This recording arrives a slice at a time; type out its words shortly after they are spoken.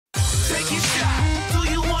your shot. Do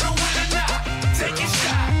you want to win or not? Take your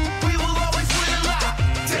shot. We will always win a lot.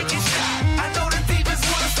 Take your shot. I know the demons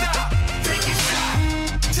want to stop. Take your shot.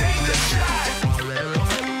 Take the shot.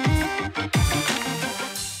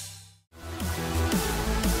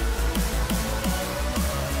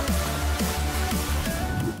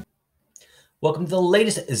 Welcome to the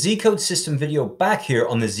latest Zcode system video back here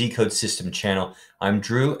on the Zcode system channel. I'm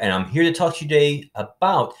Drew, and I'm here to talk to you today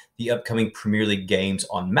about the upcoming Premier League games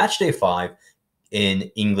on matchday 5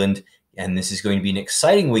 in England. And this is going to be an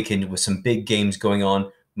exciting weekend with some big games going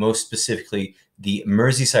on, most specifically the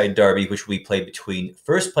Merseyside Derby, which we play between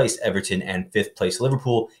first place Everton and fifth place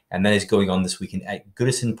Liverpool. And that is going on this weekend at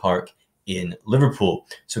Goodison Park in Liverpool.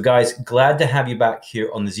 So guys, glad to have you back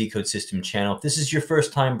here on the Zcode system channel. If this is your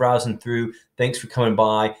first time browsing through, thanks for coming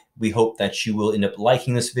by. We hope that you will end up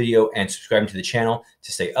liking this video and subscribing to the channel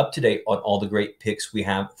to stay up to date on all the great picks we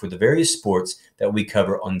have for the various sports that we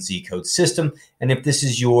cover on Zcode system. And if this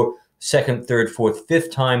is your second, third, fourth,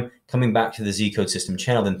 fifth time coming back to the Zcode system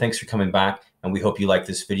channel, then thanks for coming back. And we hope you like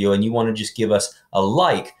this video and you want to just give us a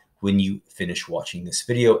like when you finish watching this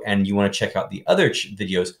video, and you want to check out the other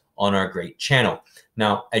videos on our great channel.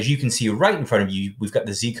 Now, as you can see right in front of you, we've got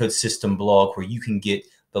the Zcode system blog where you can get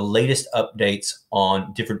the latest updates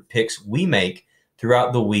on different picks we make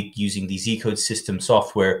throughout the week using the Zcode system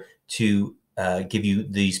software to give you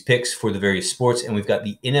these picks for the various sports. And we've got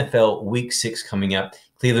the NFL Week 6 coming up,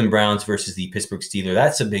 Cleveland Browns versus the Pittsburgh Steelers.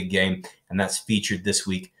 That's a big game, and that's featured this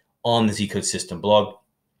week on the Zcode system blog.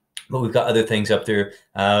 But we've got other things up there,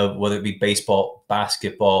 whether it be baseball,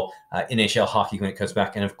 basketball, NHL hockey when it comes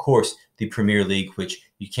back, and of course, the Premier League, which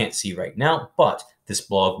you can't see right now, but this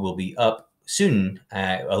blog will be up soon,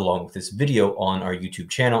 along with this video on our YouTube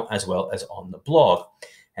channel, as well as on the blog.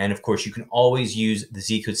 And of course, you can always use the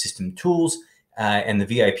Zcode system tools and the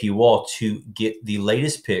VIP wall to get the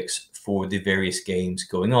latest picks for the various games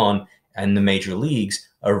going on and the major leagues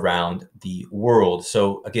around the world.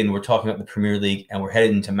 So again, we're talking about the Premier League, and we're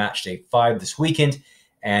headed into matchday 5 this weekend.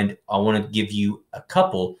 And I want to give you a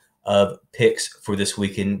couple of picks for this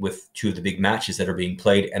weekend with two of the big matches that are being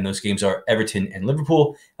played. And those games are Everton and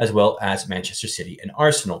Liverpool, as well as Manchester City and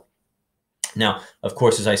Arsenal. Now, of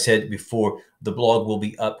course, as I said before, the blog will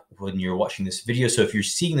be up when you're watching this video. So if you're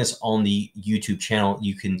seeing this on the YouTube channel,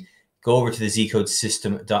 you can go over to the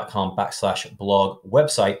zcodesystem.com/blog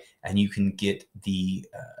website, and you can get the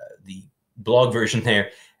blog version there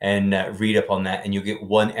and read up on that. And you'll get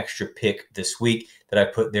one extra pick this week that I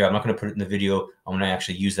put there. I'm not going to put it in the video. I'm going to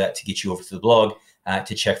actually use that to get you over to the blog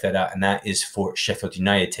to check that out. And that is for Sheffield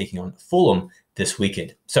United taking on Fulham this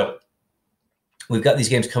weekend. So we've got these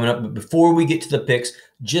games coming up. But before we get to the picks,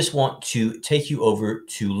 just want to take you over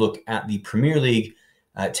to look at the Premier League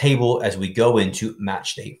table as we go into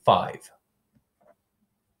matchday 5.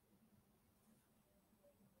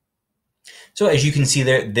 So as you can see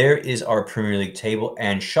there is our Premier League table,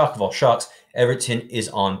 and shock of all shocks, Everton is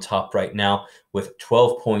on top right now with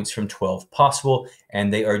 12 points from 12 possible,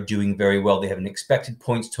 and they are doing very well. They have an expected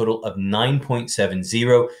points total of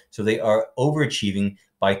 9.70, so they are overachieving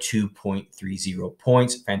by 2.30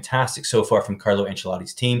 points. Fantastic so far from Carlo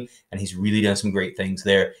Ancelotti's team, and he's really done some great things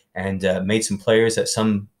there and made some players that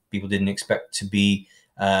some people didn't expect to be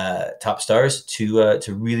top stars to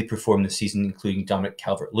really perform this season, including Dominic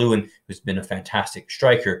Calvert-Lewin, who's been a fantastic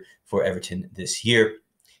striker for Everton this year.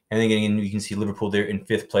 And then again, you can see Liverpool there in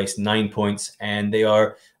 5th place, 9 points, and they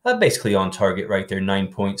are basically on target right there, 9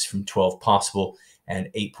 points from 12 possible and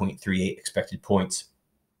 8.38 expected points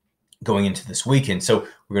going into this weekend. So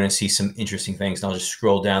we're going to see some interesting things. And I'll just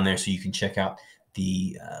scroll down there so you can check out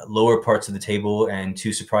the lower parts of the table. And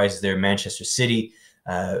two surprises there: Manchester City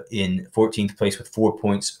in 14th place with 4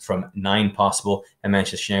 points from 9 possible, and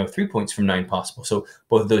Manchester United with 3 points from 9 possible. So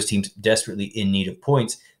both of those teams desperately in need of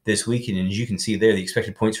points this weekend. And as you can see there, the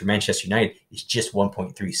expected points for Manchester United is just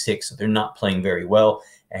 1.36. So they're not playing very well.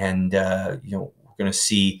 And, we're going to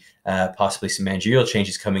see possibly some managerial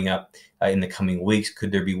changes coming up in the coming weeks.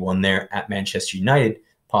 Could there be one there at Manchester United?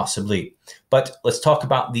 Possibly. But let's talk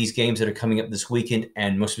about these games that are coming up this weekend.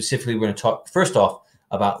 And most specifically, we're going to talk first off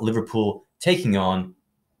about Liverpool taking on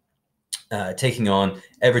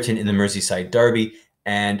Everton in the Merseyside Derby.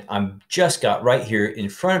 And I'm just got right here in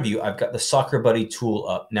front of you, I've got the Soccer Buddy tool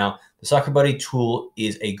up. Now, the Soccer Buddy tool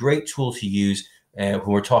is a great tool to use when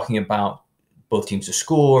we're talking about both teams to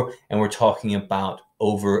score, and we're talking about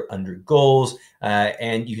over under goals,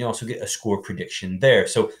 and you can also get a score prediction there.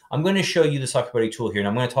 So I'm going to show you the Soccer Buddy tool here, and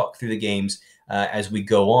I'm going to talk through the games as we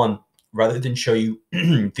go on, rather than show you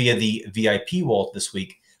via the VIP wall this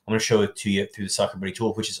week. I'm going to show it to you through the Soccer Buddy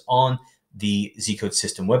tool, which is on the Zcode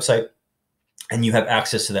system website. and you have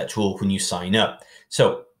access to that tool when you sign up.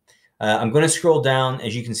 So I'm going to scroll down.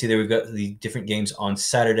 As you can see there, we've got the different games on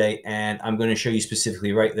Saturday, and I'm going to show you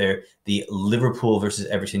specifically right there the Liverpool versus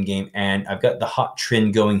Everton game. And I've got the hot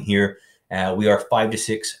trend going here. We are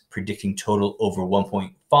 5-6 predicting total over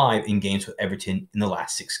 1.5 in games with Everton in the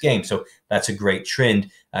last 6 games. So that's a great trend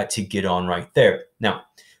to get on right there. Now,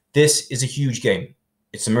 this is a huge game.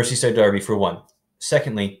 It's the Merseyside Derby for one.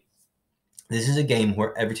 Secondly, this is a game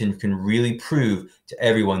where Everton can really prove to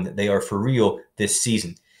everyone that they are for real this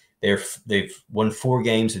season. They've won 4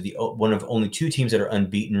 games. They're one of only 2 teams that are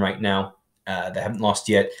unbeaten right now. They haven't lost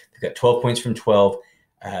yet. They've got 12 points from 12.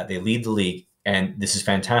 They lead the league, and this is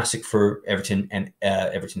fantastic for Everton and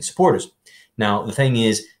Everton supporters. Now, the thing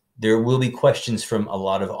is, there will be questions from a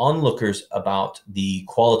lot of onlookers about the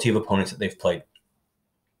quality of opponents that they've played,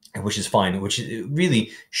 which is fine, which it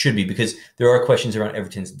really should be, because there are questions around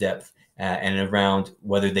Everton's depth and around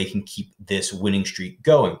whether they can keep this winning streak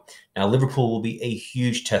going. Now, Liverpool will be a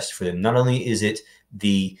huge test for them. Not only is it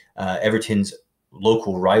the Everton's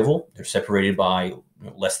local rival, they're separated by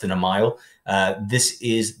less than a mile. This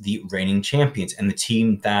is the reigning champions and the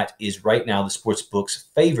team that is right now the sportsbook's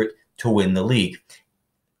favorite to win the league.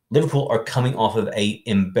 Liverpool are coming off of an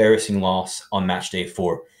embarrassing loss on match day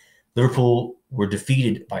 4. Liverpool were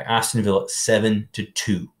defeated by Aston Villa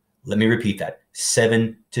 7-2. Let me repeat that.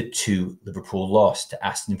 7-2, Liverpool lost to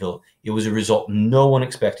Aston Villa. It was a result no one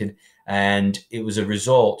expected, and it was a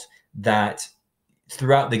result that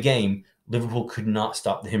throughout the game, Liverpool could not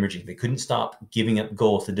stop the hemorrhaging. They couldn't stop giving up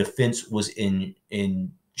goals. The defense was in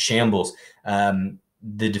shambles.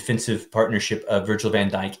 The defensive partnership of Virgil van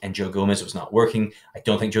Dijk and Joe Gomez was not working. I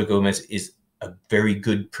don't think Joe Gomez is a very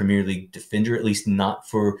good Premier League defender, at least not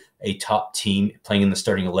for a top team playing in the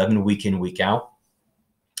starting 11 week in, week out.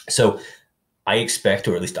 So I expect,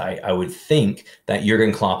 or at least I would think, that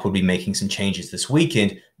Jurgen Klopp would be making some changes this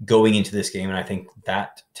weekend going into this game, and I think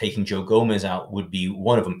that taking Joe Gomez out would be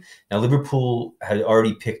one of them. Now, Liverpool had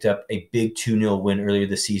already picked up a big 2-0 win earlier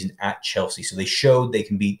this season at Chelsea, so they showed they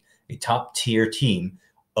can beat a top-tier team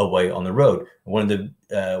away on the road. One of the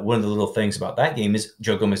little things about that game is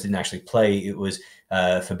Joe Gomez didn't actually play. It was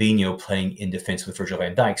Fabinho playing in defense with Virgil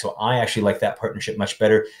van Dijk. So I actually like that partnership much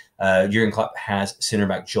better. Jurgen Klopp has center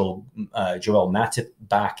back Joel Matip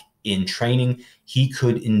back in training. He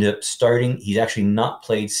could end up starting. He's actually not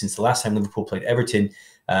played since the last time Liverpool played Everton.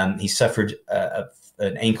 He suffered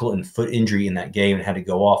an ankle and foot injury in that game and had to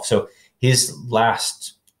go off. So his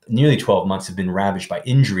last nearly 12 months have been ravaged by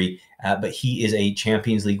injury, but he is a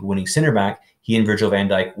Champions League winning center back. He and Virgil van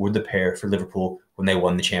Dijk were the pair for Liverpool when they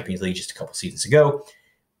won the Champions League just a couple seasons ago.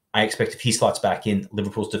 I expect if he slots back in,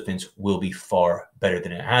 Liverpool's defense will be far better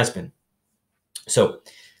than it has been. So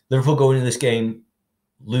Liverpool go into this game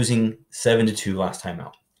losing 7-2 last time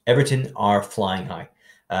out. Everton are flying high.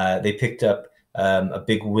 They picked up a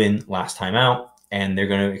big win last time out, and they're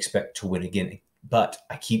going to expect to win again. But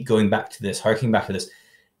I keep going back to this, harking back to this.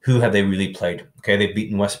 Who have they really played? Okay, they've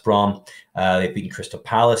beaten West Brom. They've beaten Crystal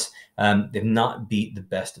Palace. They've not beat the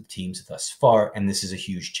best of teams thus far, and this is a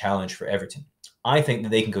huge challenge for Everton. I think that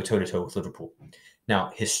they can go toe-to-toe with Liverpool.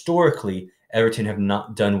 Now, historically, Everton have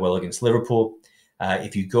not done well against Liverpool.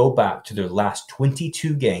 If you go back to their last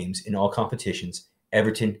 22 games in all competitions,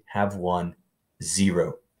 Everton have won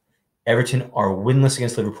 0. Everton are winless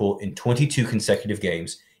against Liverpool in 22 consecutive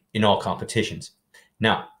games in all competitions.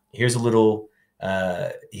 Now, here's a little...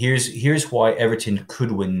 here's why Everton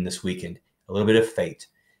could win this weekend. A little bit of fate.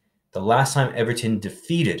 The last time Everton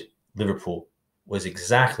defeated Liverpool was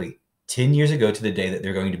exactly 10 years ago to the day that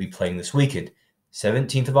they're going to be playing this weekend,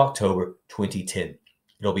 17th of October, 2010.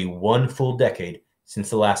 It'll be 1 full decade since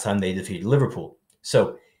the last time they defeated Liverpool.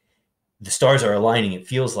 So the stars are aligning. It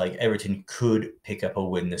feels like Everton could pick up a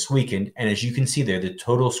win this weekend. And as you can see there, the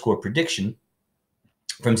total score prediction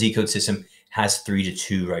from Zcode system has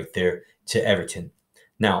 3-2 right there to Everton.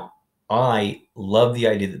 Now, I love the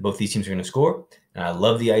idea that both these teams are going to score, and I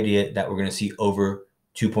love the idea that we're going to see over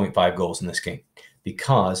 2.5 goals in this game,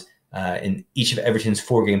 because in each of Everton's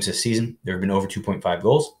 4 games this season, there have been over 2.5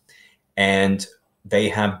 goals, and they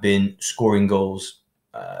have been scoring goals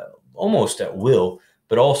almost at will,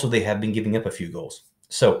 but also they have been giving up a few goals.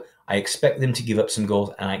 So I expect them to give up some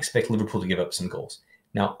goals, and I expect Liverpool to give up some goals.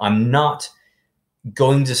 Now, I'm not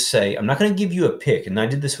going to give you a pick, and I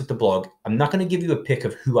did this with the blog. I'm not going to give you a pick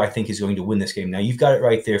of who I think is going to win this game. Now, you've got it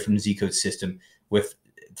right there from the Zcode system with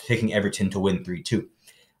picking Everton to win 3-2.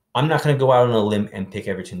 I'm not going to go out on a limb and pick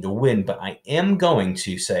Everton to win, but I am going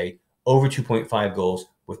to say over 2.5 goals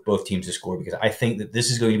with both teams to score, because I think that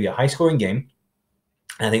this is going to be a high-scoring game.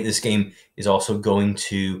 And I think this game is also going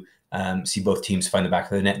to see both teams find the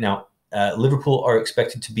back of the net. Now, Liverpool are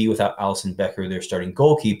expected to be without Alisson Becker, their starting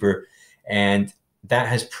goalkeeper, and that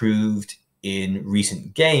has proved in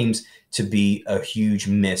recent games to be a huge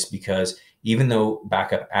miss because even though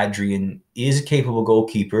backup Adrian is a capable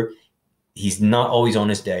goalkeeper, he's not always on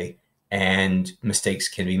his day, and mistakes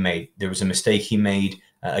can be made. There was a mistake he made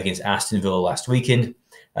against Aston Villa last weekend.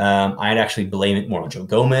 I'd actually blame it more on Joe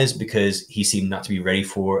Gomez because he seemed not to be ready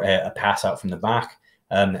for a pass out from the back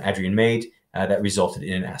that Adrian made that resulted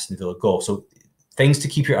in an Aston Villa goal. So things to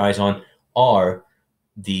keep your eyes on are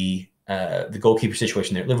the goalkeeper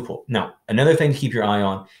situation there at Liverpool. Now, another thing to keep your eye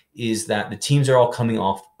on is that the teams are all coming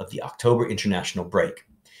off of the October international break.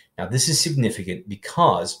 Now, this is significant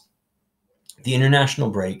because the international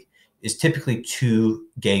break is typically 2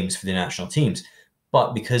 games for the national teams.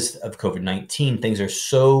 But because of COVID-19, things are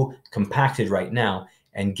so compacted right now,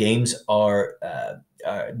 and games are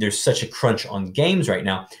there's such a crunch on games right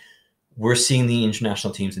now. We're seeing the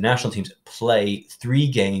international teams, the national teams, play 3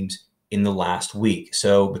 games in the last week.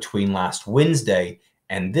 So between last Wednesday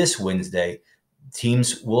and this Wednesday,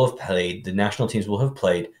 teams will have played, the national teams will have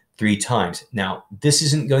played 3 times. Now, this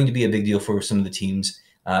isn't going to be a big deal for some of the teams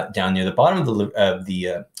down near the bottom of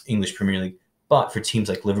the English Premier League, but for teams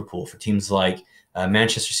like Liverpool, for teams like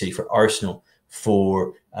Manchester City, for Arsenal,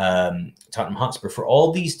 for Tottenham Hotspur, for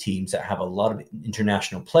all these teams that have a lot of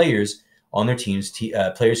international players on their teams,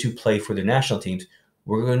 players who play for their national teams,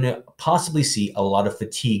 we're going to possibly see a lot of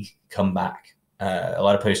fatigue come back. A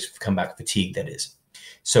lot of players come back fatigued, that is.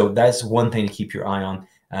 So that's one thing to keep your eye on.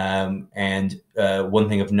 And one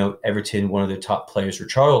thing of note, Everton, one of their top players,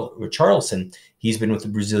 Richarlison, he's been with the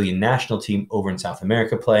Brazilian national team over in South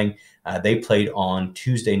America playing. They played on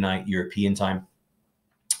Tuesday morning European time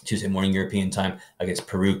against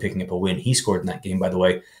Peru, picking up a win. He scored in that game, by the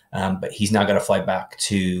way, but he's now got to fly back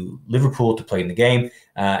to Liverpool to play in the game.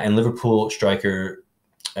 And Liverpool striker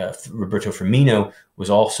Roberto Firmino was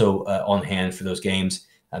also on hand for those games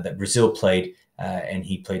that Brazil played. And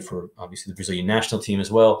he played for, obviously, the Brazilian national team as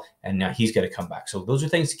well. And now he's got to come back. So those are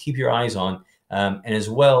things to keep your eyes on. And as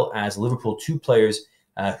well as Liverpool, 2 players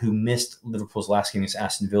who missed Liverpool's last game against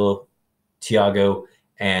Aston Villa, Thiago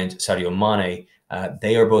and Sadio Mane.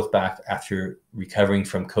 They are both back after recovering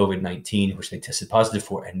from COVID-19, which they tested positive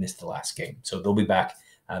for and missed the last game. So they'll be back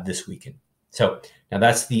this weekend. So now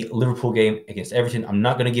that's the Liverpool game against Everton. I'm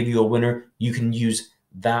not going to give you a winner. You can use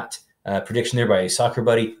that prediction there by a soccer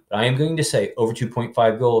buddy. But I am going to say over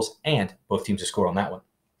 2.5 goals and both teams to score on that one.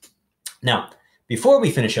 Now, before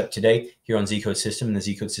we finish up today here on Zcode System and the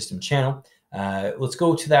Zcode System channel, let's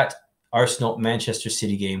go to that Arsenal-Manchester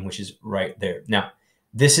City game, which is right there. Now,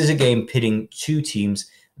 this is a game pitting 2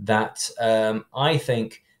 teams that I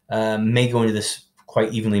think may go into this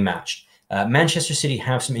quite evenly matched. Manchester City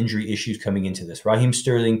have some injury issues coming into this. Raheem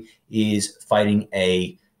Sterling is fighting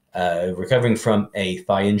recovering from a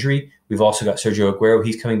thigh injury. We've also got Sergio Aguero.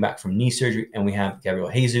 He's coming back from knee surgery. And we have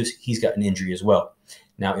Gabriel Jesus. He's got an injury as well.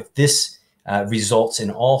 Now, if this results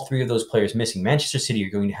in all 3 of those players missing, Manchester City are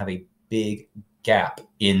going to have a big gap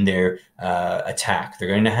in their attack. They're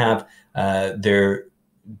going to have their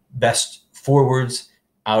best forwards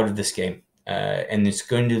out of this game. And it's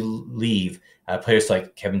going to leave players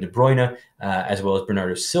like Kevin De Bruyne, as well as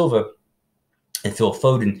Bernardo Silva and Phil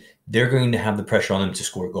Foden. They're going to have the pressure on them to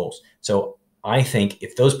score goals. So I think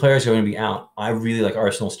if those players are going to be out, I really like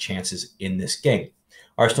Arsenal's chances in this game.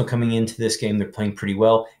 Arsenal coming into this game, they're playing pretty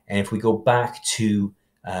well. And if we go back to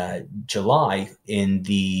July in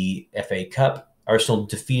the FA Cup, Arsenal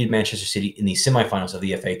defeated Manchester City in the semifinals of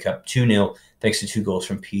the FA Cup 2-0, thanks to 2 goals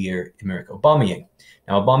from Pierre-Emerick Aubameyang.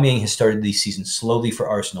 Now, Aubameyang has started the season slowly for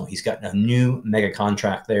Arsenal. He's gotten a new mega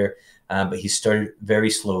contract there, but he started very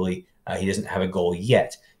slowly. He doesn't have a goal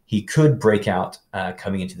yet. He could break out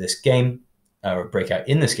coming into this game, or break out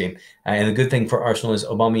in this game. And the good thing for Arsenal is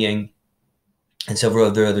Aubameyang and several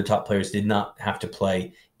of their other top players did not have to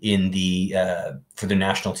play in the for their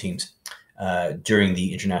national teams during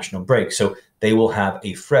the international break. So they will have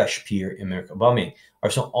a fresh Pierre-Emerick Aubameyang.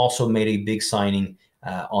 Arsenal also made a big signing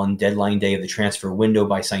on deadline day of the transfer window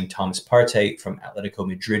by signing Thomas Partey from Atletico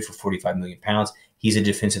Madrid for £45 million. He's a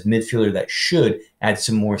defensive midfielder that should add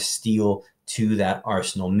some more steel to that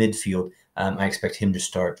Arsenal midfield. I expect him to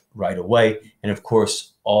start right away. And of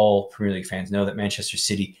course, all Premier League fans know that Manchester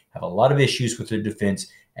City have a lot of issues with their defense,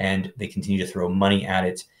 and they continue to throw money at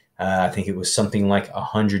it. I think it was something like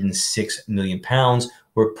 £106 million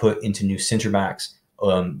were put into new center backs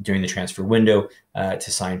during the transfer window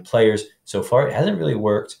to sign players. So far, it hasn't really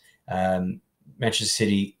worked. Manchester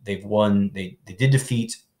City, they've won. They did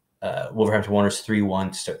defeat Wolverhampton Wanderers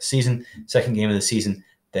 3-1 to start the season. Second game of the season,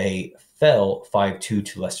 they fell 5-2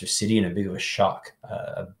 to Leicester City in a bit of a shock,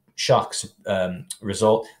 shock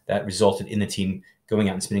result that resulted in the team going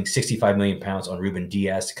out and spending £65 million on Ruben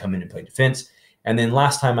Diaz to come in and play defense. And then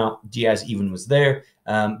last time out, Diaz even was there,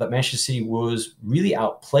 but Manchester City was really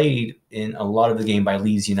outplayed in a lot of the game by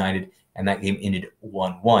Leeds United, and that game ended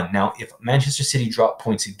 1-1. Now, if Manchester City drop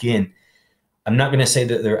points again, I'm not going to say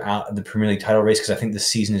that they're out of the Premier League title race, because I think this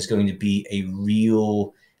season is going to be a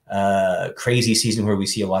real crazy season where we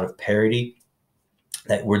see a lot of parity.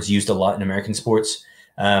 That word's used a lot in American sports,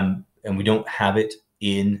 and we don't have it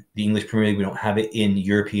in the English Premier League. We don't have it in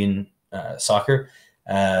European soccer,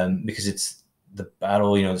 because it's the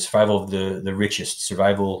battle, the survival of the richest,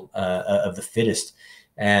 survival of the fittest.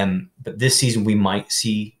 But this season, we might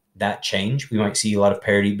see that change. We might see a lot of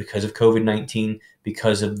parity because of COVID-19,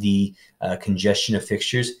 because of the congestion of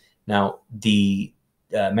fixtures. Now, the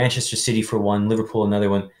Manchester City for one, Liverpool another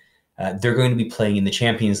one, they're going to be playing in the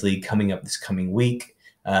Champions League coming up this coming week,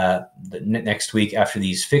 next week after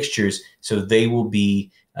these fixtures. So they will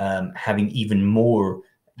be having even more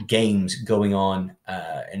games going on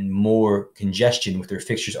and more congestion with their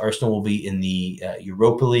fixtures. Arsenal will be in the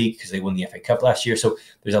Europa League because they won the FA Cup last year. So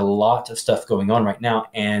there's a lot of stuff going on right now.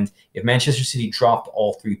 And if Manchester City dropped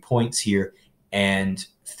all 3 points here and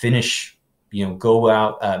finish their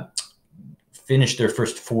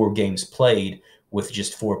first 4 games played with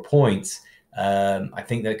just 4 points, I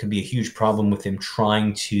think that could be a huge problem with them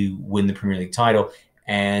trying to win the Premier League title.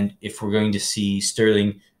 And if we're going to see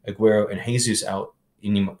Sterling, Aguero, and Jesus out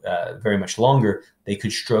very much longer, they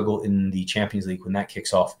could struggle in the Champions League when that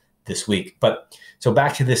kicks off this week. But so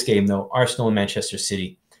back to this game, though, Arsenal and Manchester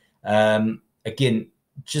City. Again,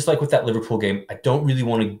 just like with that Liverpool game, I don't really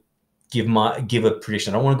want to give a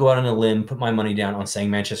prediction. I don't want to go out on a limb, put my money down on saying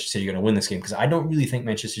Manchester City are going to win this game, because I don't really think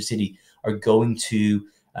Manchester City are going to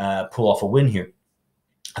pull off a win here.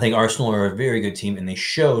 I think Arsenal are a very good team, and they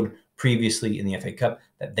showed previously in the FA Cup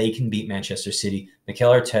that they can beat Manchester City.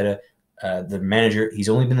 Mikel Arteta, the manager, he's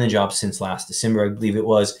only been in the job since last December, I believe it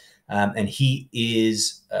was, and he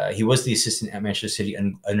was the assistant at Manchester City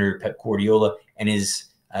under Pep Guardiola, and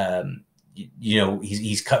he's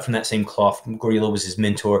cut from that same cloth. Guardiola was his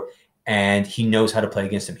mentor, and he knows how to play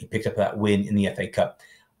against him. He picked up that win in the FA Cup.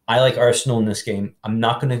 I like Arsenal in this game. I'm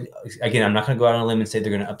not going to go out on a limb and say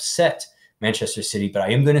they're going to upset Manchester City, but I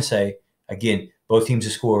am going to say, again, both teams to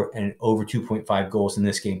score and over 2.5 goals in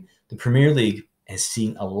this game. The Premier League has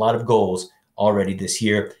seen a lot of goals already this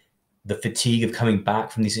year. The fatigue of coming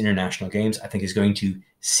back from these international games, I think, is going to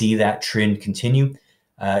see that trend continue.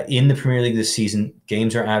 In the Premier League this season,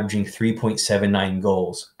 games are averaging 3.79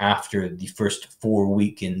 goals after the first 4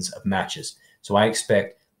 weekends of matches. So I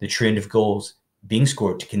expect the trend of goals being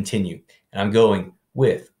scored to continue. And I'm going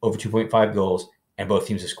with over 2.5 goals and both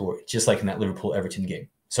teams to score, just like in that Liverpool-Everton game.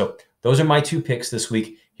 So those are my 2 picks this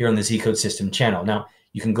week here on the Zcode System channel. Now,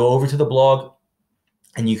 you can go over to the blog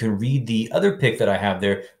and you can read the other pick that I have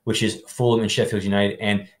there, which is Fulham and Sheffield United.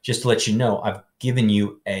 And just to let you know, I've given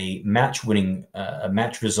you a match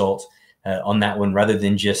result on that one, rather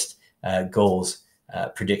than just goals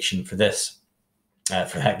prediction for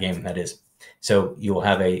that game, that is. So you'll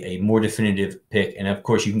have a more definitive pick. And of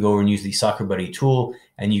course, you can go over and use the Soccer Buddy tool,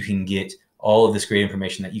 and you can get all of this great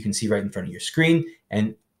information that you can see right in front of your screen.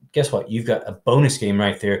 And guess what? You've got a bonus game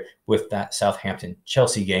right there with that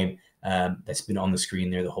Southampton-Chelsea game that's been on the screen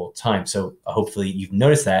there the whole time. So hopefully you've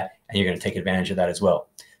noticed that, and you're going to take advantage of that as well.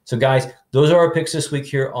 So guys, those are our picks this week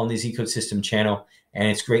here on the Zcode System channel. And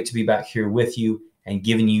it's great to be back here with you and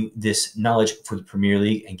giving you this knowledge for the Premier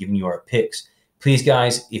League and giving you our picks. Please,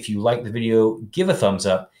 guys, if you like the video, give a thumbs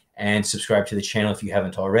up and subscribe to the channel if you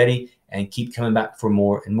haven't already, and keep coming back for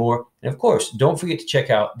more and more. And of course, don't forget to check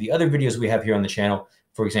out the other videos we have here on the channel.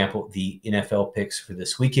 For example, the NFL picks for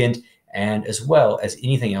this weekend, and as well as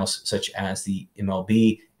anything else such as the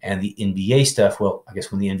MLB and the NBA stuff. Well, I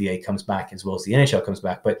guess when the NBA comes back, as well as the NHL comes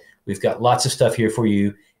back, but we've got lots of stuff here for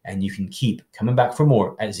you, and you can keep coming back for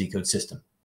more at Zcode System.